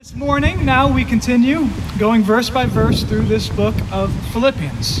This morning, now we continue going verse by verse through this book of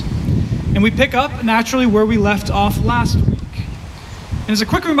Philippians. And we pick up naturally where we left off last week. And as a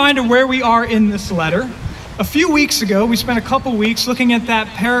quick reminder where we are in this letter, a few weeks ago, we spent a couple weeks looking at that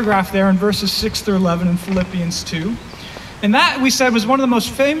paragraph there in verses 6 through 11 in Philippians 2. And that, we said, was one of the most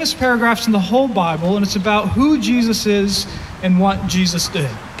famous paragraphs in the whole Bible, and it's about who Jesus is and what Jesus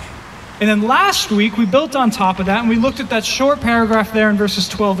did. And then last week, we built on top of that, and we looked at that short paragraph there in verses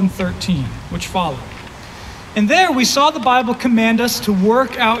 12 and 13, which followed. And there, we saw the Bible command us to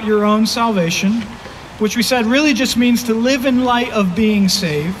work out your own salvation, which we said really just means to live in light of being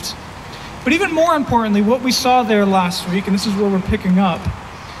saved. But even more importantly, what we saw there last week, and this is where we're picking up,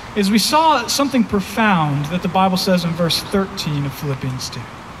 is we saw something profound that the Bible says in verse 13 of Philippians 2.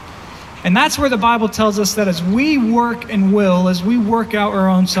 And that's where the Bible tells us that as we work and will, as we work out our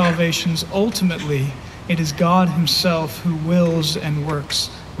own salvations, ultimately, it is God himself who wills and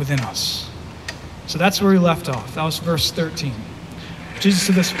works within us. So that's where we left off. That was verse 13. Jesus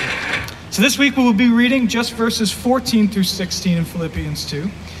to this week. So this week we will be reading just verses 14 through 16 in Philippians 2.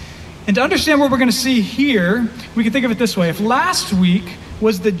 And to understand what we're going to see here, we can think of it this way. If last week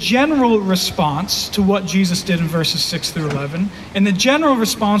was the general response to what Jesus did in verses 6 through 11, and the general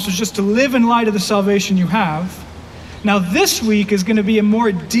response was just to live in light of the salvation you have, now this week is going to be a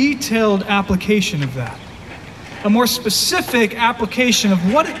more detailed application of that. A more specific application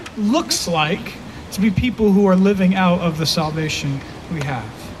of what it looks like to be people who are living out of the salvation we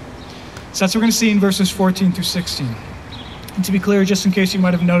have. So that's what we're going to see in verses 14 through 16. And to be clear, just in case you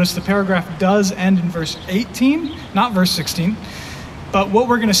might have noticed, the paragraph does end in verse 18, not verse 16. But what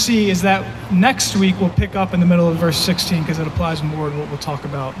we're going to see is that next week we'll pick up in the middle of verse 16 because it applies more to what we'll talk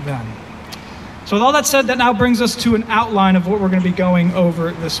about then. So with all that said, that now brings us to an outline of what we're going to be going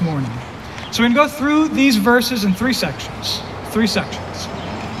over this morning. So we're going to go through these verses in three sections.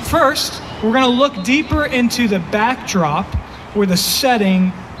 First, we're going to look deeper into the backdrop or the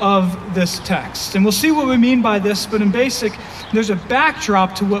setting of this text. And we'll see what we mean by this, but in basic, there's a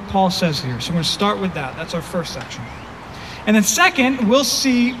backdrop to what Paul says here. So we're going to start with that. That's our first section. And then second, we'll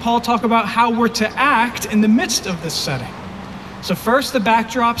see Paul talk about how we're to act in the midst of this setting. So first, the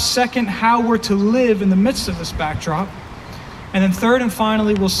backdrop. Second, how we're to live in the midst of this backdrop. And then third and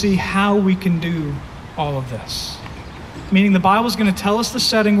finally, we'll see how we can do all of this. Meaning the Bible's going to tell us the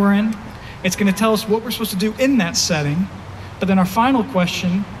setting we're in. It's going to tell us what we're supposed to do in that setting. But then our final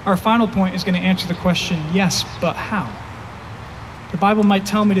point is going to answer the question, yes, but how? The Bible might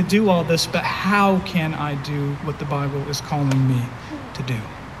tell me to do all this, but how can I do what the Bible is calling me to do?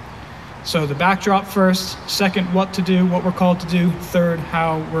 So the backdrop first, second, what to do, what we're called to do, third,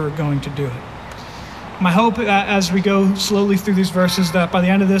 how we're going to do it. My hope as we go slowly through these verses that by the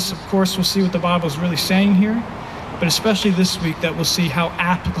end of this, of course, we'll see what the Bible is really saying here, but especially this week that we'll see how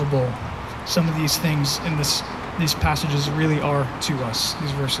applicable some of these things in these passages really are to us,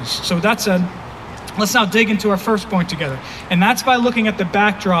 these verses. So with that said, let's now dig into our first point together. And that's by looking at the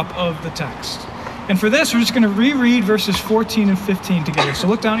backdrop of the text. And for this, we're just going to reread verses 14 and 15 together. So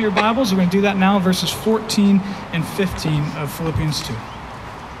look down at your Bibles. We're going to do that now, verses 14 and 15 of Philippians 2.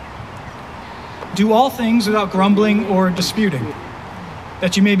 Do all things without grumbling or disputing,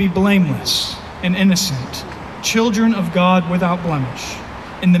 that you may be blameless and innocent, children of God without blemish,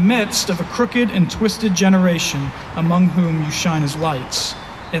 in the midst of a crooked and twisted generation, among whom you shine as lights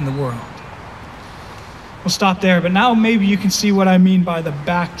in the world. We'll stop there, but now maybe you can see what I mean by the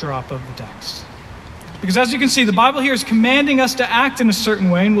backdrop of the text. Because as you can see, the Bible here is commanding us to act in a certain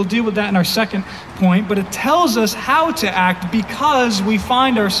way, and we'll deal with that in our second point, but it tells us how to act because we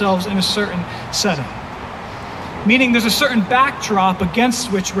find ourselves in a certain setting. Meaning there's a certain backdrop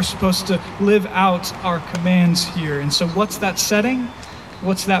against which we're supposed to live out our commands here. And so what's that setting?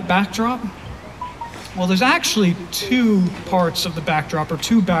 What's that backdrop? Well, there's actually two parts of the backdrop, or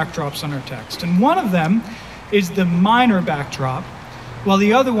two backdrops on our text. And one of them is the minor backdrop, while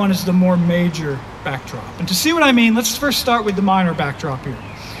the other one is the more major backdrop. And to see what I mean, let's first start with the minor backdrop here.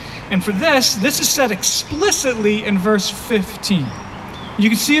 And for this is said explicitly in verse 15. You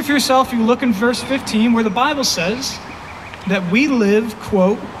can see it for yourself if you look in verse 15, where the Bible says that we live,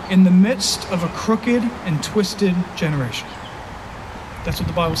 quote, in the midst of a crooked and twisted generation. That's what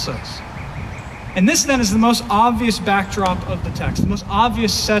the Bible says. And this then is the most obvious backdrop of the text, the most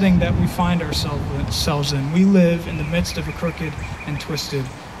obvious setting that we find ourselves in. We live in the midst of a crooked and twisted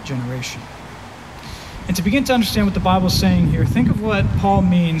generation. And to begin to understand what the Bible is saying here, think of what Paul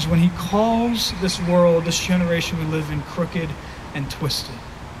means when he calls this world, this generation we live in, crooked and twisted.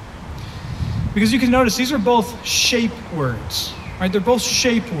 Because you can notice these are both shape words, right? They're both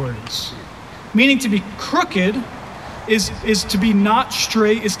shape words. Meaning to be crooked is to be not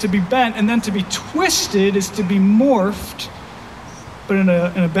straight, is to be bent, and then to be twisted is to be morphed, but in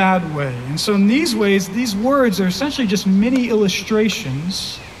a bad way. And so in these ways, these words are essentially just mini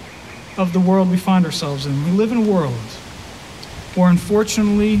illustrations of the world we find ourselves in. We live in a world where,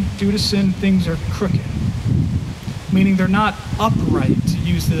 unfortunately, due to sin, things are crooked, meaning they're not upright, to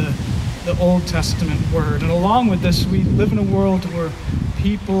use the Old Testament word. And along with this, we live in a world where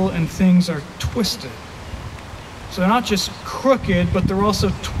people and things are twisted. So they're not just crooked, but they're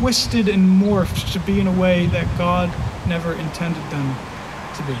also twisted and morphed to be in a way that God never intended them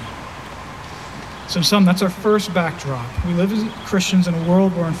to be. So in sum, that's our first backdrop. We live as Christians in a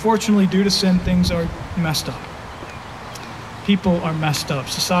world where, unfortunately, due to sin, things are messed up. People are messed up.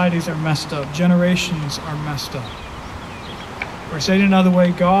 Societies are messed up. Generations are messed up. Or said another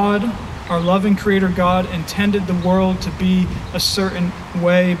way, God, our loving Creator God, intended the world to be a certain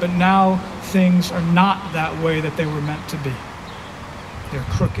way, but now things are not that way that they were meant to be. They're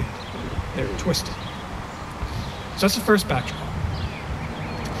crooked. They're twisted. So that's the first backdrop.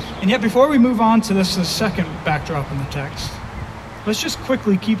 And yet, before we move on to the second backdrop in the text, let's just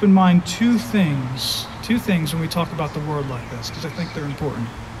quickly keep in mind two things when we talk about the world like this, because I think they're important.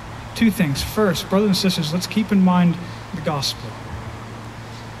 Two things. First, brothers and sisters, let's keep in mind the gospel.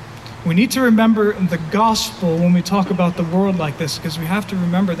 We need to remember the gospel when we talk about the world like this, because we have to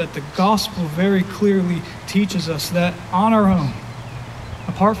remember that the gospel very clearly teaches us that on our own,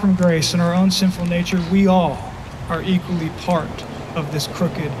 apart from grace and our own sinful nature, we all are equally part of this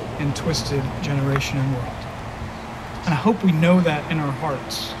crooked and twisted generation and world. And I hope we know that in our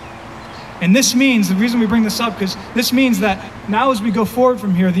hearts. And this means, the reason we bring this up, because this means that now as we go forward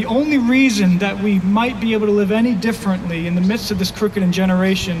from here, the only reason that we might be able to live any differently in the midst of this crooked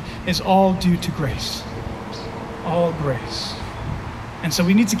generation is all due to grace. All grace. And so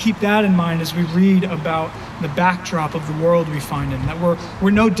we need to keep that in mind as we read about the backdrop of the world we find in, that we're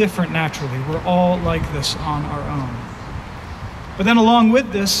no different naturally. We're all like this on our own. But then along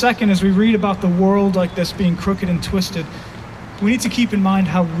with this, second, as we read about the world like this being crooked and twisted, we need to keep in mind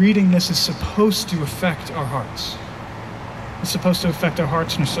how reading this is supposed to affect our hearts. It's supposed to affect our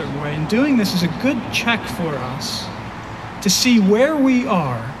hearts in a certain way. And doing this is a good check for us to see where we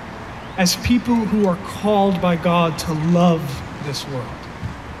are as people who are called by God to love this world.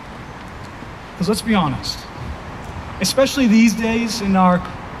 Because let's be honest, especially these days in our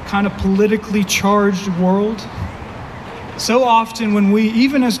kind of politically charged world, so often when we,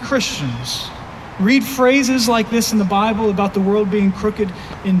 even as Christians, read phrases like this in the Bible about the world being crooked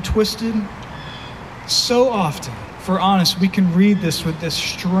and twisted, so often, if we're honest, we can read this with this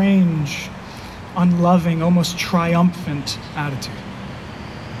strange, unloving, almost triumphant attitude.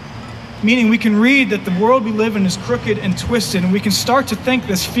 Meaning we can read that the world we live in is crooked and twisted, and we can start to think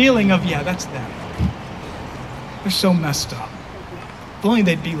this feeling of, yeah, that's them. They're so messed up. If only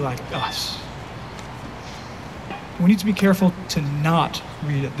they'd be like us. We need to be careful to not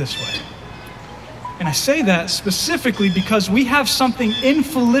read it this way. And I say that specifically because we have something in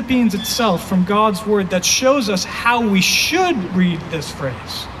Philippians itself from God's word that shows us how we should read this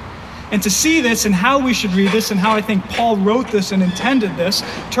phrase. And to see this and how we should read this and how I think Paul wrote this and intended this,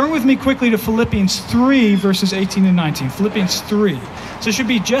 turn with me quickly to Philippians 3, verses 18 and 19. Philippians 3. So it should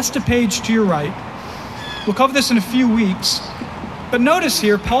be just a page to your right. We'll cover this in a few weeks. But notice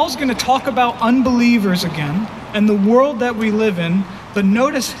here, Paul's going to talk about unbelievers again and the world that we live in, but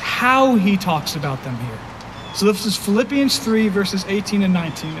notice how he talks about them here. So this is Philippians 3, verses 18 and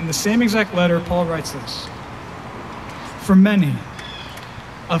 19. In the same exact letter, Paul writes this. For many,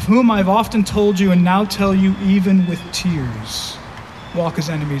 of whom I've often told you and now tell you even with tears, walk as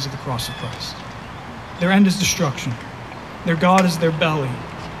enemies of the cross of Christ. Their end is destruction. Their God is their belly,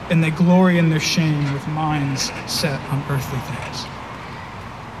 and they glory in their shame with minds set on earthly things.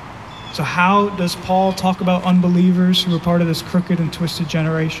 So how does Paul talk about unbelievers who are part of this crooked and twisted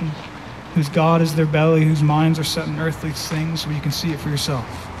generation, whose God is their belly, whose minds are set on earthly things? Well, you can see it for yourself.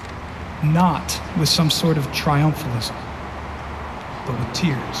 Not with some sort of triumphalism, but with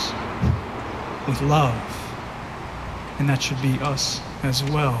tears, with love. And that should be us as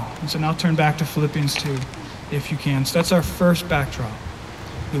well. And so now turn back to Philippians 2, if you can. So that's our first backdrop.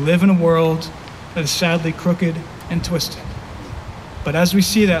 We live in a world that is sadly crooked and twisted. But as we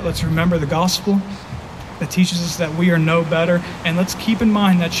see that, let's remember the gospel that teaches us that we are no better. And let's keep in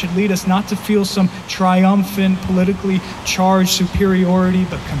mind that should lead us not to feel some triumphant, politically charged superiority,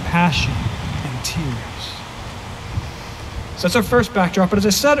 but compassion and tears. So that's our first backdrop. But as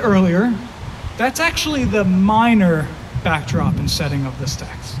I said earlier, that's actually the minor backdrop and setting of this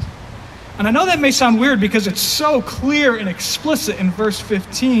text. And I know that may sound weird because it's so clear and explicit in verse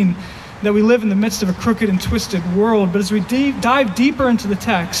 15, that we live in the midst of a crooked and twisted world, but as we dive deeper into the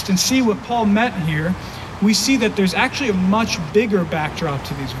text and see what Paul meant here, we see that there's actually a much bigger backdrop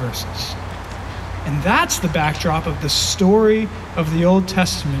to these verses. And that's the backdrop of the story of the Old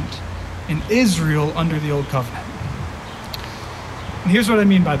Testament in Israel under the Old Covenant. And here's what I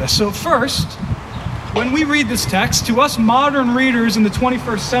mean by this. So first, when we read this text, to us modern readers in the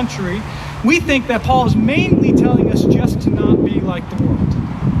 21st century, we think that Paul is mainly telling us just to not be like the world.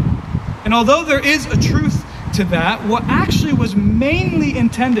 And although there is a truth to that, what actually was mainly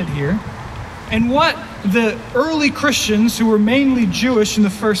intended here, and what the early Christians who were mainly Jewish in the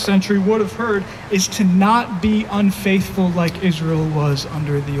first century would have heard, is to not be unfaithful like Israel was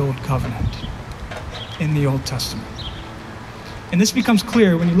under the Old Covenant in the Old Testament. And this becomes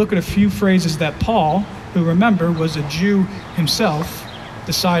clear when you look at a few phrases that Paul, who remember was a Jew himself,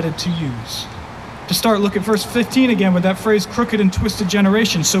 decided to use. To start, look at verse 15 again with that phrase, crooked and twisted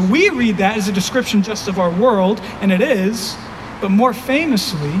generation. So we read that as a description just of our world, and it is, but more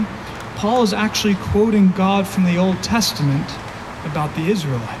famously, Paul is actually quoting God from the Old Testament about the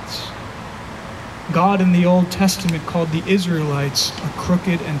Israelites. God in the Old Testament called the Israelites a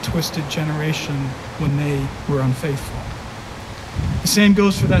crooked and twisted generation when they were unfaithful. The same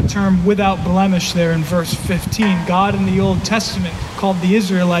goes for that term without blemish there in verse 15. God in the Old Testament called the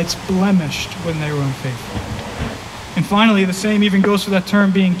Israelites blemished when they were unfaithful. And finally, the same even goes for that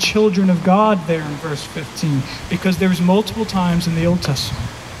term being children of God there in verse 15, because there's multiple times in the Old Testament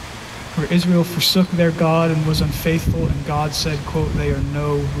where Israel forsook their God and was unfaithful, and God said, quote, they are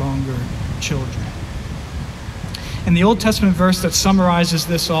no longer children. And the Old Testament verse that summarizes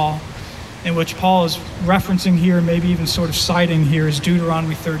this all, in which Paul is referencing here, maybe even sort of citing here, is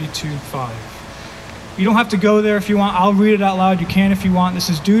Deuteronomy 32:5. You don't have to go there if you want. I'll read it out loud. You can if you want. This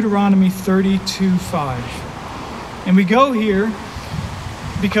is Deuteronomy 32:5. And we go here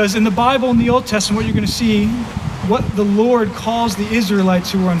because in the Bible, in the Old Testament, what you're going to see, what the Lord calls the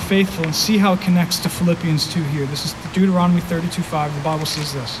Israelites who were unfaithful, and see how it connects to Philippians 2 here. This is Deuteronomy 32:5. The Bible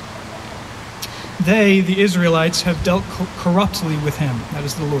says this. They, the Israelites, have dealt corruptly with him, that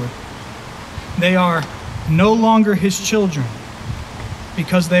is the Lord. They are no longer his children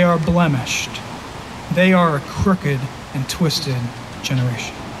because they are blemished. They are a crooked and twisted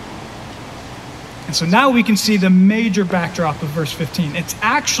generation. And so now we can see the major backdrop of verse 15. It's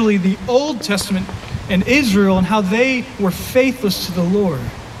actually the Old Testament and Israel and how they were faithless to the Lord.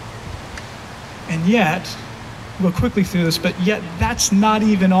 And yet, we'll go quickly through this, but yet that's not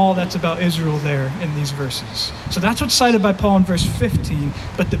even all that's about Israel there in these verses. So that's what's cited by Paul in verse 15.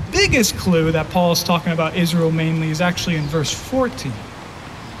 But the biggest clue that Paul is talking about Israel mainly is actually in verse 14.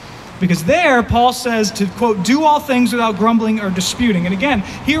 Because there, Paul says to, quote, do all things without grumbling or disputing. And again,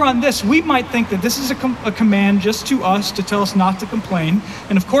 here on this, we might think that this is a command just to us to tell us not to complain.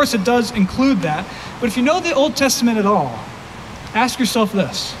 And of course, it does include that. But if you know the Old Testament at all, ask yourself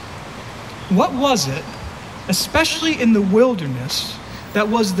this. What was it, especially in the wilderness, that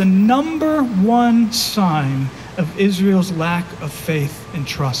was the number one sign of Israel's lack of faith and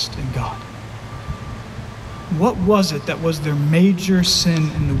trust in God? What was it that was their major sin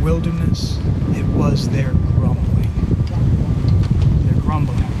in the wilderness? It was their grumbling. Their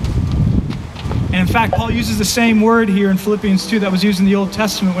grumbling. And in fact, Paul uses the same word here in Philippians 2 that was used in the Old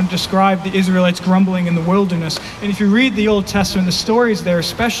Testament when it described the Israelites grumbling in the wilderness. And if you read the Old Testament, the stories there,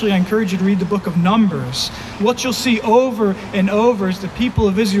 especially I encourage you to read the book of Numbers, what you'll see over and over is the people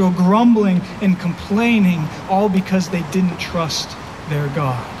of Israel grumbling and complaining, all because they didn't trust their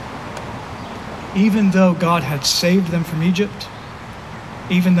God. Even though God had saved them from Egypt,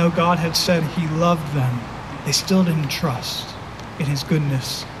 even though God had said he loved them, they still didn't trust in his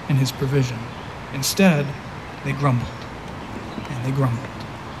goodness and his provision. Instead, they grumbled, and they grumbled.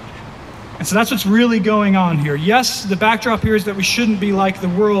 And so that's what's really going on here. Yes, the backdrop here is that we shouldn't be like the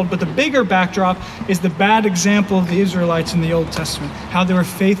world, but the bigger backdrop is the bad example of the Israelites in the Old Testament, how they were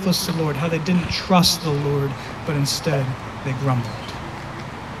faithless to the Lord, how they didn't trust the Lord, but instead they grumbled.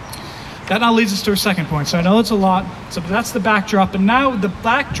 That now leads us to our second point. So I know it's a lot, so that's the backdrop. And now the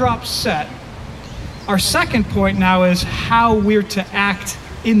backdrop set, our second point now is how we're to act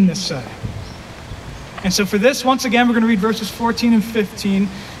in this setting. And so for this, once again, we're going to read verses 14 and 15.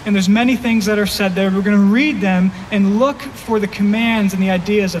 And there's many things that are said there. We're going to read them and look for the commands and the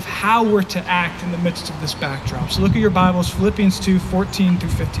ideas of how we're to act in the midst of this backdrop. So look at your Bibles, Philippians 2, 14 through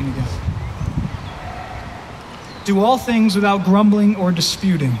 15 again. Do all things without grumbling or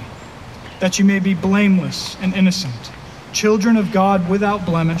disputing, that you may be blameless and innocent, children of God without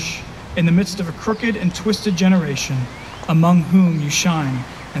blemish, in the midst of a crooked and twisted generation, among whom you shine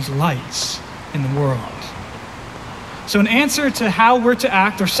as lights in the world. So in answer to how we're to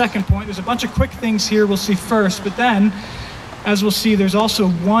act, our second point, there's a bunch of quick things here we'll see first, but then, as we'll see, there's also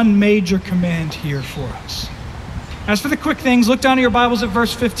one major command here for us. As for the quick things, look down at your Bibles at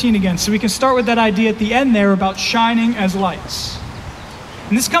verse 15 again, so we can start with that idea at the end there about shining as lights.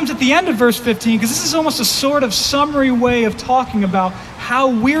 And this comes at the end of verse 15, because this is almost a sort of summary way of talking about how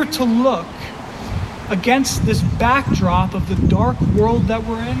we're to look against this backdrop of the dark world that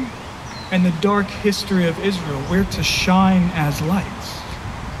we're in and the dark history of Israel. We're to shine as lights.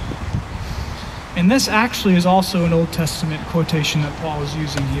 And this actually is also an Old Testament quotation that Paul is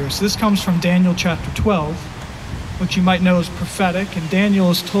using here. So this comes from Daniel chapter 12, which you might know is prophetic. And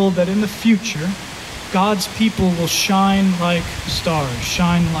Daniel is told that in the future, God's people will shine like stars,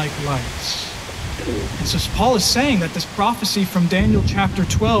 shine like lights. And so Paul is saying that this prophecy from Daniel chapter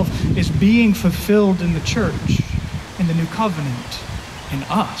 12 is being fulfilled in the church, in the new covenant, in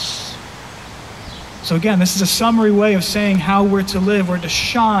us. So again, this is a summary way of saying how we're to live. We're to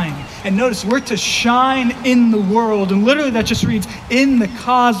shine. And notice, we're to shine in the world. And literally that just reads, in the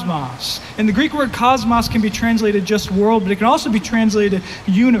cosmos. And the Greek word cosmos can be translated just world, but it can also be translated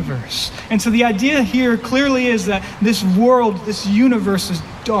universe. And so the idea here clearly is that this world, this universe is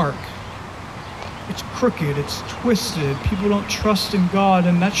dark. It's crooked, it's twisted. People don't trust in God,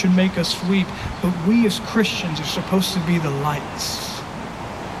 and that should make us weep. But we as Christians are supposed to be the lights,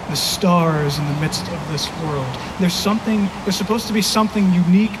 the stars in the midst of this world. There's supposed to be something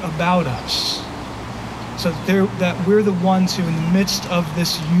unique about us, so that we're the ones who, in the midst of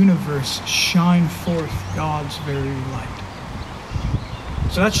this universe, shine forth God's very light.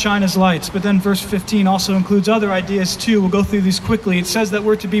 So that's shine as lights. But then verse 15 also includes other ideas too. We'll go through these quickly. It says that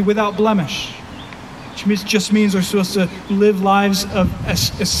we're to be without blemish, which just means we're supposed to live lives of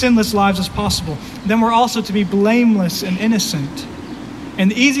as sinless lives as possible. Then we're also to be blameless and innocent. And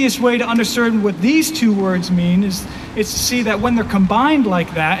the easiest way to understand what these two words mean is to see that when they're combined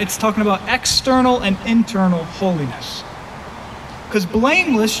like that, it's talking about external and internal holiness. Because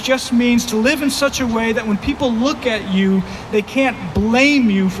blameless just means to live in such a way that when people look at you, they can't blame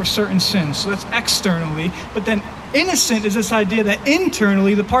you for certain sins. So that's externally. But then innocent is this idea that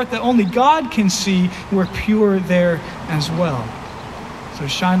internally, the part that only God can see, we're pure there as well. So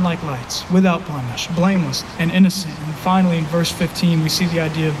shine like lights, without blemish, blameless, and innocent. And finally, in verse 15, we see the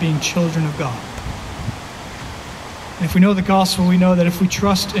idea of being children of God. And if we know the gospel, we know that if we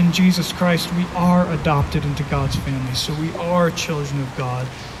trust in Jesus Christ, we are adopted into God's family. So we are children of God.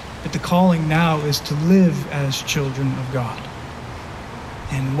 But the calling now is to live as children of God.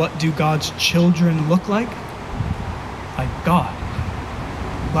 And what do God's children look like? Like God.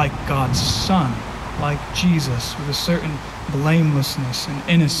 Like God's Son. Like Jesus, with a certain blamelessness and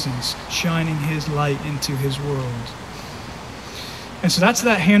innocence, shining his light into his world. And so that's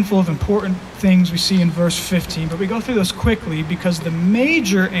that handful of important things we see in verse 15, but we go through those quickly because the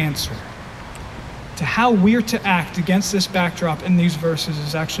major answer to how we're to act against this backdrop in these verses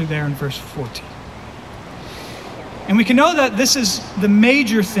is actually there in verse 14. And we can know that this is the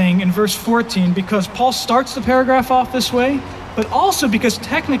major thing in verse 14 because Paul starts the paragraph off this way, but also because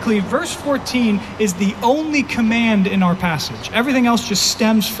technically verse 14 is the only command in our passage. Everything else just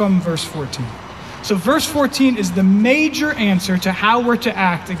stems from verse 14. So verse 14 is the major answer to how we're to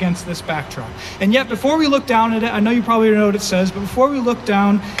act against this backdrop. And yet before we look down at it, I know you probably know what it says, but before we look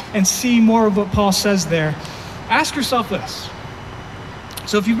down and see more of what Paul says there, ask yourself this.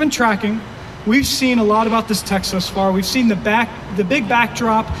 So if you've been tracking, we've seen a lot about this text thus far. We've seen the big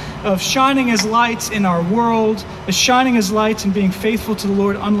backdrop of shining as lights in our world, as shining as lights and being faithful to the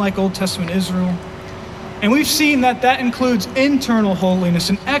Lord, unlike Old Testament Israel. And we've seen that includes internal holiness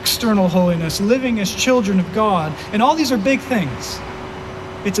and external holiness, living as children of God. And all these are big things.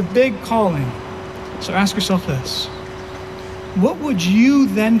 It's a big calling. So ask yourself this. What would you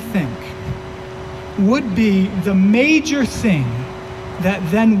then think would be the major thing that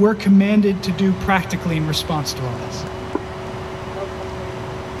then we're commanded to do practically in response to all this?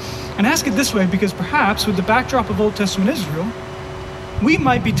 And ask it this way, because perhaps with the backdrop of Old Testament Israel, we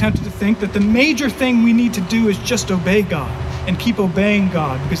might be tempted to think that the major thing we need to do is just obey God and keep obeying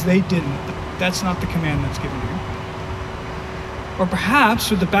God because they didn't. That's not the command that's given here. Or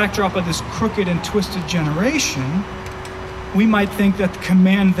perhaps with the backdrop of this crooked and twisted generation, we might think that the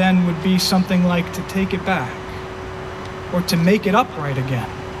command then would be something like to take it back or to make it upright again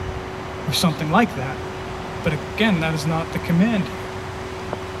or something like that. But again, that is not the command here.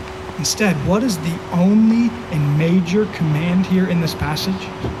 Instead, what is the only and major command here in this passage?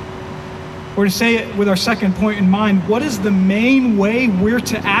 Or to say it with our second point in mind, what is the main way we're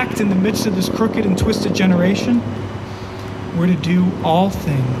to act in the midst of this crooked and twisted generation? We're to do all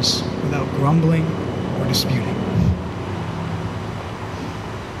things without grumbling or disputing.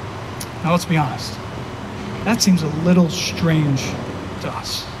 Now let's be honest. That seems a little strange to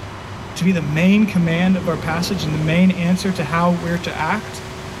us. To be the main command of our passage and the main answer to how we're to act.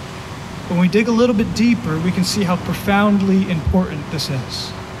 When we dig a little bit deeper, we can see how profoundly important this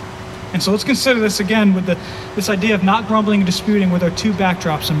is. And so let's consider this again with this idea of not grumbling and disputing with our two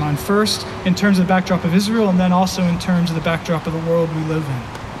backdrops in mind. First, in terms of the backdrop of Israel, and then also in terms of the backdrop of the world we live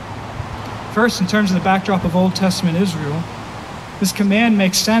in. First, in terms of the backdrop of Old Testament Israel, this command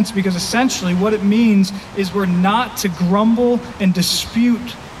makes sense because essentially what it means is we're not to grumble and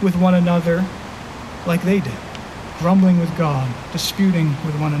dispute with one another like they did. Grumbling with God, disputing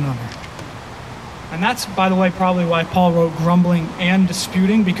with one another. And that's, by the way, probably why Paul wrote grumbling and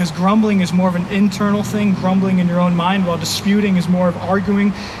disputing, because grumbling is more of an internal thing, grumbling in your own mind, while disputing is more of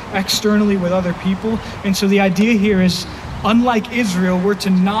arguing externally with other people. And so the idea here is, unlike Israel, we're to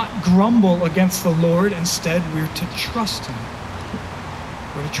not grumble against the Lord. Instead, we're to trust him.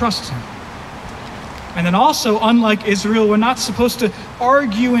 We're to trust him. And then also, unlike Israel, we're not supposed to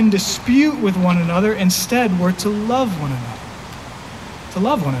argue and dispute with one another. Instead, we're to love one another. To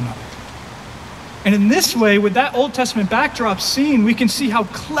love one another. And in this way, with that Old Testament backdrop seen, we can see how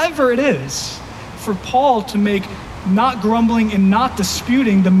clever it is for Paul to make not grumbling and not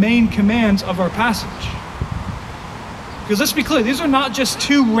disputing the main commands of our passage. Because let's be clear, these are not just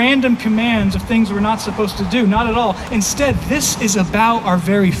two random commands of things we're not supposed to do. Not at all. Instead, this is about our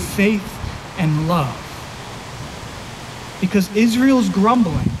very faith and love. Because Israel's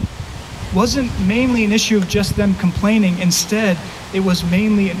grumbling wasn't mainly an issue of just them complaining. Instead, it was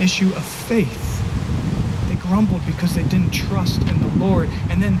mainly an issue of faith. Grumbled because they didn't trust in the Lord.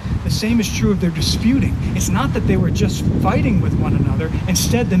 And then the same is true of their disputing. It's not that they were just fighting with one another.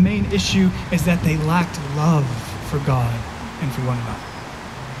 Instead, the main issue is that they lacked love for God and for one another.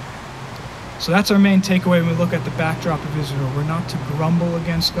 So that's our main takeaway when we look at the backdrop of Israel. We're not to grumble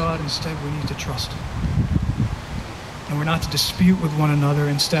against God. Instead, we need to trust him. And we're not to dispute with one another.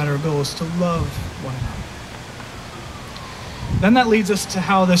 Instead, our goal is to love one another. Then that leads us to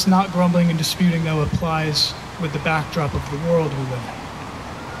how this not grumbling and disputing, though, applies with the backdrop of the world we live in.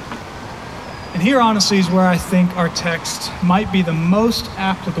 And here, honestly, is where I think our text might be the most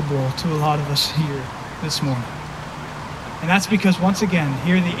applicable to a lot of us here this morning. And that's because, once again,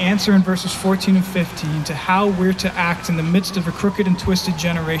 here the answer in verses 14 and 15 to how we're to act in the midst of a crooked and twisted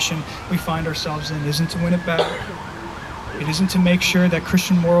generation we find ourselves in isn't to win it back. It isn't to make sure that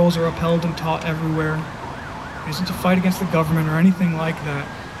Christian morals are upheld and taught everywhere. It isn't to fight against the government or anything like that.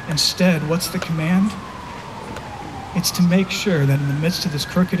 Instead, what's the command? It's to make sure that in the midst of this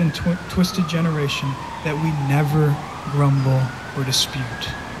crooked and twisted generation that we never grumble or dispute.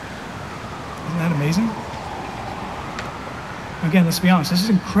 Isn't that amazing? Again, let's be honest, this is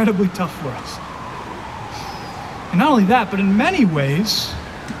incredibly tough for us. And not only that, but in many ways,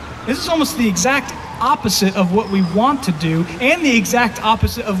 this is almost the exact opposite of what we want to do and the exact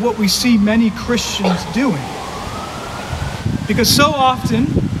opposite of what we see many Christians doing. Because so often,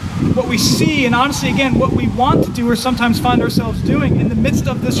 what we see, and honestly, again, what we want to do or sometimes find ourselves doing in the midst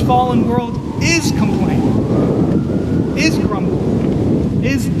of this fallen world is complain, is grumble,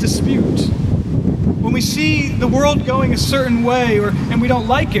 is dispute. When we see the world going a certain way and we don't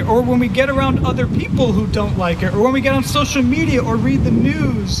like it, or when we get around other people who don't like it, or when we get on social media or read the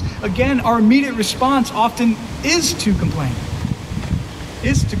news, again, our immediate response often is to complain,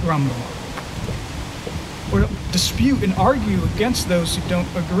 is to grumble, or dispute and argue against those who don't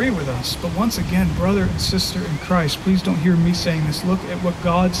agree with us. But once again, brother and sister in Christ, please don't hear me saying this. Look at what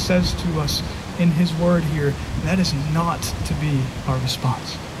God says to us in his word here. That is not to be our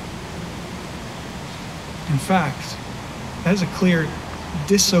response. In fact, that is a clear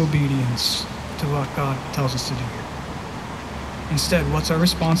disobedience to what God tells us to do here. Instead, what's our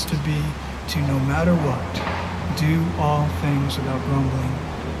response to be? To, no matter what, do all things without grumbling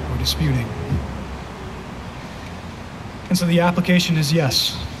or disputing. And so the application is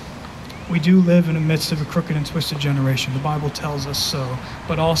yes, we do live in the midst of a crooked and twisted generation. The Bible tells us so.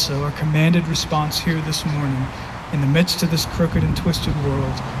 But also our commanded response here this morning in the midst of this crooked and twisted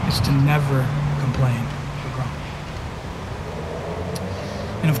world is to never complain or grumble.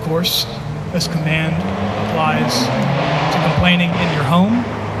 And of course, this command applies to complaining in your home.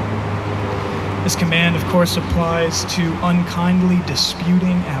 This command, of course, applies to unkindly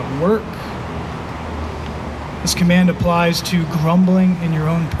disputing at work. This command applies to grumbling in your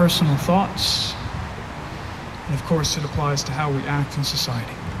own personal thoughts. And of course, it applies to how we act in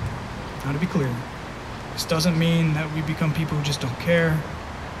society. Now, to be clear, this doesn't mean that we become people who just don't care,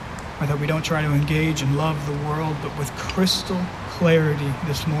 or that we don't try to engage and love the world, but with crystal clarity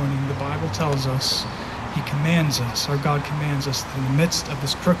this morning, the Bible tells us He commands us, our God commands us, that in the midst of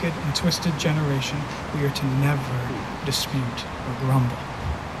this crooked and twisted generation, we are to never dispute or grumble.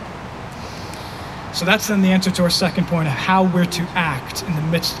 So that's then the answer to our second point of how we're to act in the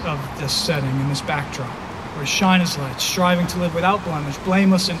midst of this setting, in this backdrop. We're to shine as lights, striving to live without blemish,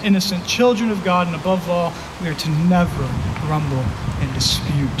 blameless and innocent, children of God, and above all, we are to never grumble and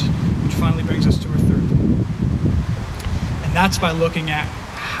dispute. Which finally brings us to our third point. And that's by looking at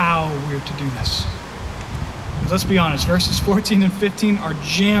how we're to do this. Because let's be honest, verses 14 and 15 are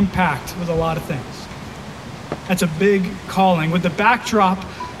jam-packed with a lot of things. That's a big calling. With the backdrop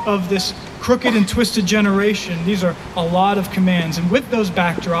of this crooked and twisted generation, these are a lot of commands. And with those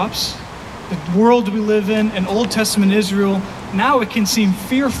backdrops, the world we live in, and Old Testament Israel, now it can seem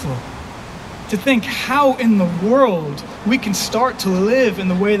fearful to think how in the world we can start to live in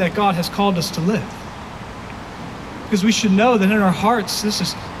the way that God has called us to live. Because we should know that in our hearts,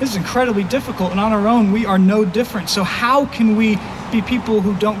 this is incredibly difficult, and on our own, we are no different. So how can we be people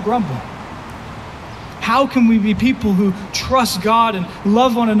who don't grumble? How can we be people who trust God and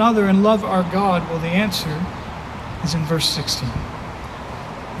love one another and love our God? Well, the answer is in verse 16.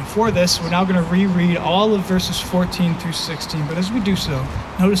 And for this, we're now going to reread all of verses 14 through 16. But as we do so,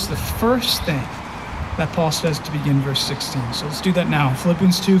 notice the first thing that Paul says to begin verse 16. So let's do that now.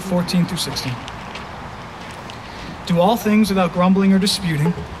 Philippians 2, 14 through 16. Do all things without grumbling or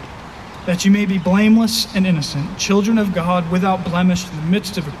disputing, that you may be blameless and innocent, children of God without blemish in the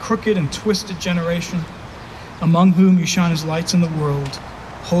midst of a crooked and twisted generation, among whom you shine as lights in the world,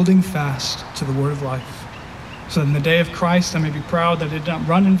 holding fast to the word of life. So that in the day of Christ I may be proud that I did not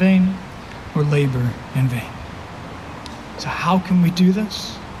run in vain or labor in vain. So how can we do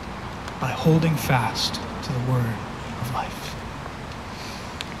this? By holding fast to the word of life.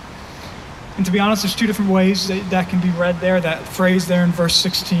 And to be honest, there's two different ways that can be read there, that phrase there in verse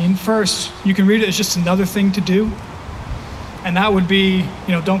 16. First, you can read it as just another thing to do. And that would be,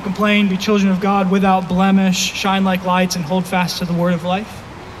 don't complain, be children of God without blemish, shine like lights, and hold fast to the word of life.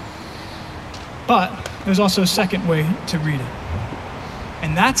 But there's also a second way to read it.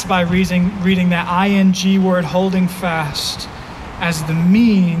 And that's by reading that ing word, holding fast, as the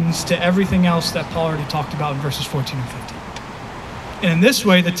means to everything else that Paul already talked about in verses 14 and 15. And in this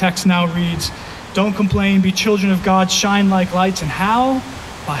way, the text now reads, don't complain, be children of God, shine like lights. And how?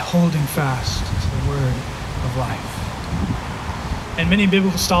 By holding fast to the word of life. And many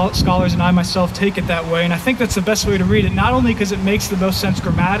biblical scholars and I myself take it that way. And I think that's the best way to read it, not only because it makes the most sense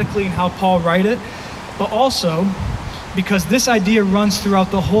grammatically and how Paul wrote it, but also because this idea runs throughout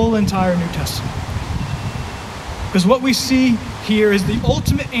the whole entire New Testament. Because what we see here is the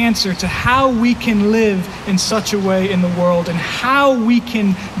ultimate answer to how we can live in such a way in the world and how we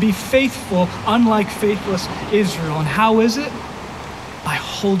can be faithful, unlike faithless Israel. And how is it? By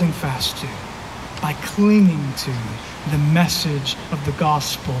holding fast to, by clinging to the message of the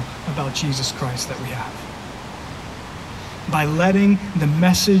gospel about Jesus Christ that we have. By letting the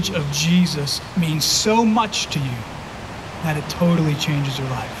message of Jesus mean so much to you that it totally changes your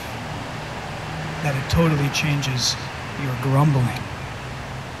life. That it totally changes your grumbling.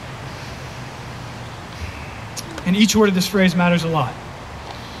 And each word of this phrase matters a lot.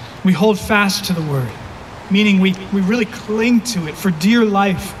 We hold fast to the word, meaning we really cling to it for dear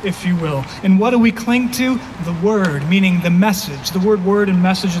life, if you will. And what do we cling to? The word, meaning the message. The word and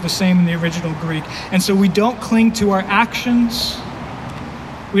message are the same in the original Greek. And so we don't cling to our actions.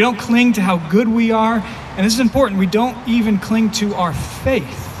 We don't cling to how good we are. And this is important. We don't even cling to our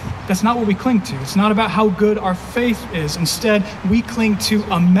faith. That's not what we cling to. It's not about how good our faith is. Instead, we cling to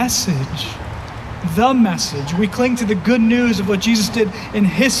a message. The message. We cling to the good news of what Jesus did in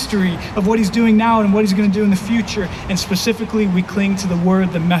history, of what he's doing now and what he's going to do in the future. And specifically, we cling to the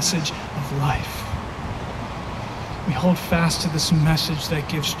word, the message of life. We hold fast to this message that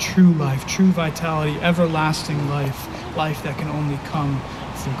gives true life, true vitality, everlasting life, life that can only come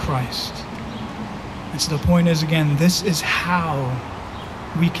through Christ. And so the point is, again, this is how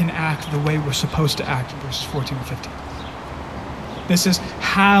we can act the way we're supposed to act in verses 14 and 15. This is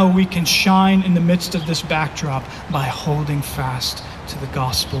how we can shine in the midst of this backdrop, by holding fast to the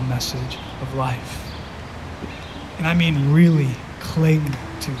gospel message of life. And I mean really cling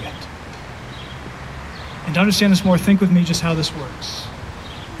to it. And to understand this more, think with me just how this works.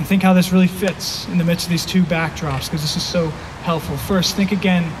 And think how this really fits in the midst of these two backdrops, because this is so helpful. First, think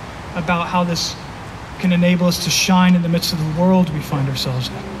again about how this can enable us to shine in the midst of the world we find ourselves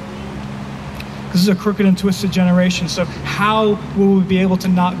in. This is a crooked and twisted generation, so how will we be able to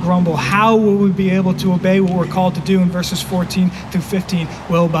not grumble? How will we be able to obey what we're called to do in verses 14 through 15?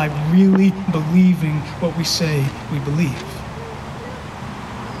 Well, by really believing what we say we believe.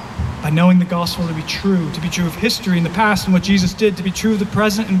 by knowing the gospel to be true of history in the past and what Jesus did, to be true of the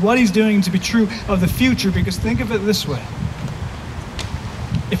present and what he's doing, to be true of the future. Because think of it this way.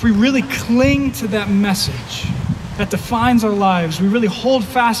 If we really cling to that message that defines our lives, we really hold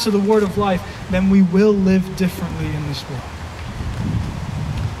fast to the word of life, then we will live differently in this world.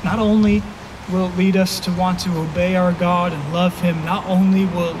 Not only will it lead us to want to obey our God and love him, not only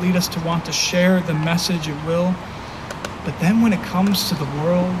will it lead us to want to share the message, it will, but then when it comes to the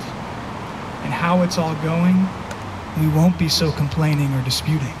world and how it's all going, we won't be so complaining or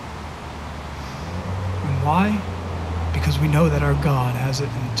disputing. And why? Because we know that our God has it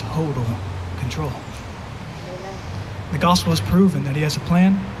in total control. The gospel has proven that he has a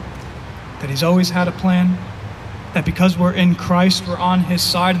plan, that he's always had a plan, that because we're in Christ, we're on his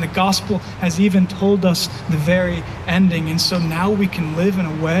side, and the gospel has even told us the very ending. And so now we can live in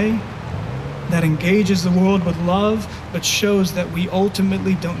a way that engages the world with love, but shows that we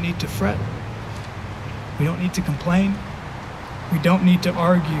ultimately don't need to fret. We don't need to complain. We don't need to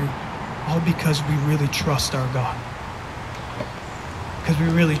argue, all because we really trust our God. Because we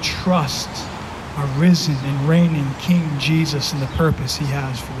really trust our risen and reigning King Jesus and the purpose he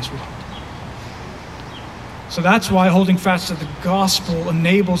has for this world. So that's why holding fast to the gospel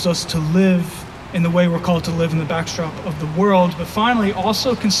enables us to live in the way we're called to live in the backdrop of the world. But finally,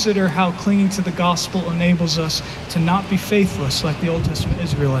 also consider how clinging to the gospel enables us to not be faithless like the Old Testament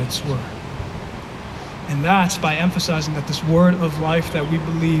Israelites were. And that's by emphasizing that this word of life that we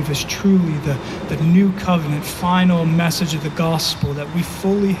believe is truly the new covenant, final message of the gospel that we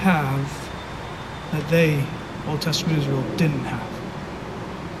fully have, that they, Old Testament Israel, didn't have.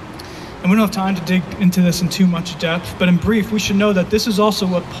 And we don't have time to dig into this in too much depth, but in brief, we should know that this is also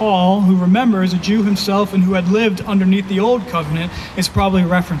what Paul, who remember is a Jew himself and who had lived underneath the old covenant, is probably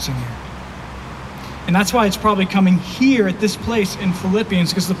referencing here. And that's why it's probably coming here at this place in Philippians,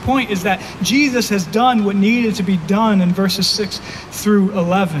 because the point is that Jesus has done what needed to be done in verses 6 through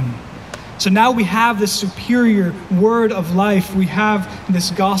 11. So now we have this superior word of life, we have this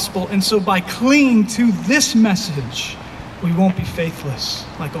gospel, and so by clinging to this message, we won't be faithless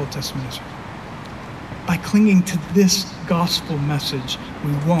like Old Testament Israel. By clinging to this gospel message,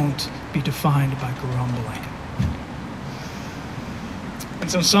 we won't be defined by grumbling. And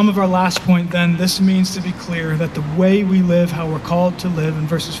so some of our last point then, this means to be clear that the way we live, how we're called to live in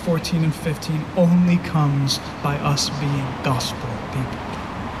verses 14 and 15 only comes by us being gospel people.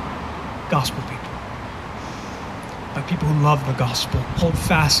 Gospel people. By people who love the gospel, hold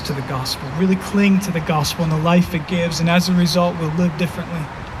fast to the gospel, really cling to the gospel and the life it gives, and as a result, we'll live differently.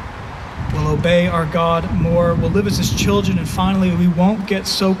 We'll obey our God more, we'll live as his children, and finally, we won't get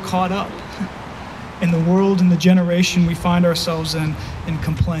so caught up in the world and the generation we find ourselves in and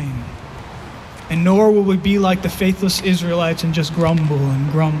complain. And nor will we be like the faithless Israelites and just grumble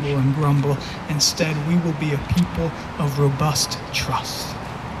and grumble and grumble. Instead, we will be a people of robust trust.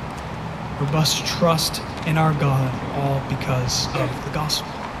 Robust trust in our God, all because of the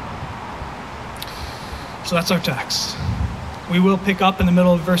gospel. So that's our text. We will pick up in the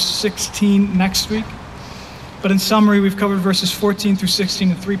middle of verse 16 next week. But in summary, we've covered verses 14 through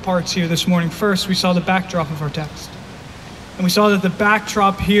 16 in three parts here this morning. First, we saw the backdrop of our text. And we saw that the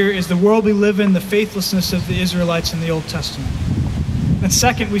backdrop here is the world we live in, the faithlessness of the Israelites in the Old Testament. And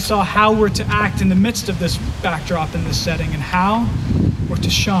second, we saw how we're to act in the midst of this backdrop in this setting, and how we're to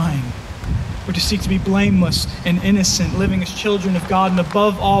shine. We're to seek to be blameless and innocent, living as children of God, and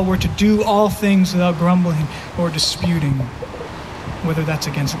above all, we're to do all things without grumbling or disputing, whether that's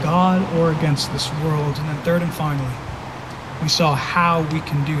against God or against this world. And then third and finally, we saw how we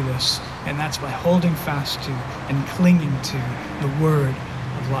can do this, and that's by holding fast to and clinging to the word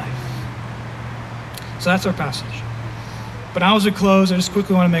of life. So that's our passage. But now as we close, I just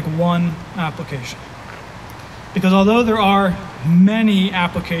quickly want to make one application. Because although there are many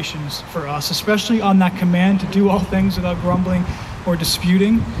applications for us, especially on that command to do all things without grumbling or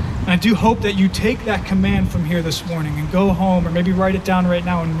disputing, and I do hope that you take that command from here this morning and go home, or maybe write it down right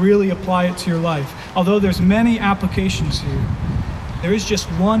now and really apply it to your life. Although there's many applications here, there is just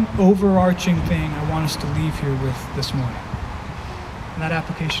one overarching thing I want us to leave here with this morning. And that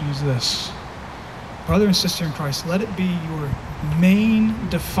application is this. Brother and sister in Christ, let it be your main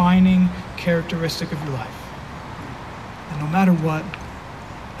defining characteristic of your life. And no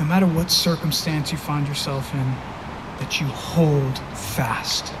matter what circumstance you find yourself in, that you hold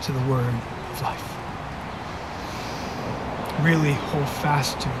fast to the word of life. Really hold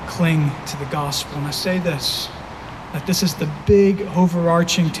fast to it. Cling to the gospel. And I say this, that this is the big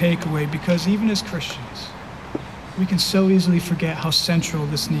overarching takeaway, because even as Christians, we can so easily forget how central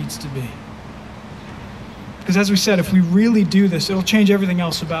this needs to be. Because as we said, if we really do this, it'll change everything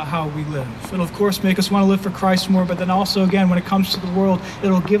else about how we live. It'll, of course, make us want to live for Christ more, but then also, again, when it comes to the world,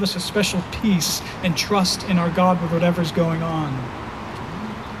 it'll give us a special peace and trust in our God with whatever's going on.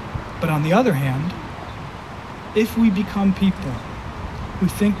 But on the other hand, if we become people who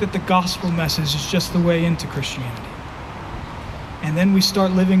think that the gospel message is just the way into Christianity, and then we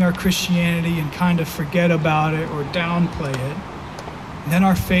start living our Christianity and kind of forget about it or downplay it, then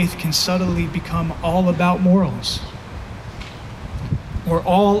our faith can subtly become all about morals or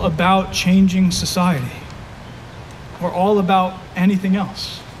all about changing society or all about anything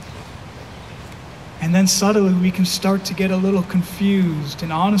else. And then subtly we can start to get a little confused,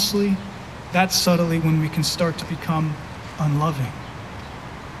 and honestly, that's subtly when we can start to become unloving.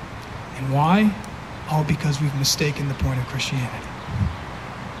 And why? All because we've mistaken the point of Christianity.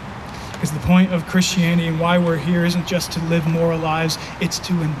 Because the point of Christianity and why we're here isn't just to live moral lives, it's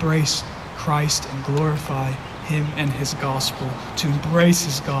to embrace Christ and glorify him and his gospel, to embrace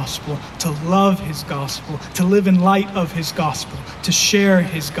his gospel, to love his gospel, to live in light of his gospel, to share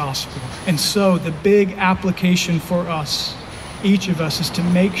his gospel. And so the big application for us, each of us, is to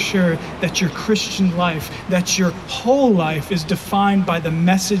make sure that your Christian life, that your whole life is defined by the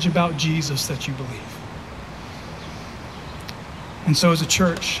message about Jesus that you believe. And so as a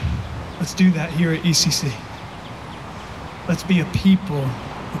church, let's do that here at ECC. Let's be a people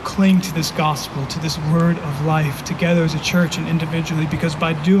who cling to this gospel, to this word of life, together as a church and individually, because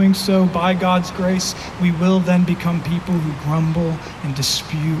by doing so, by God's grace, we will then become people who grumble and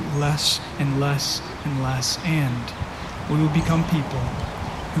dispute less and less and less, and we will become people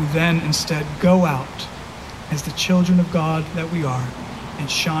who then instead go out as the children of God that we are and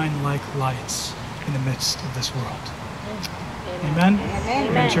shine like lights in the midst of this world. Amen? Amen.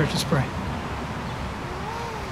 Amen. Church, let's pray.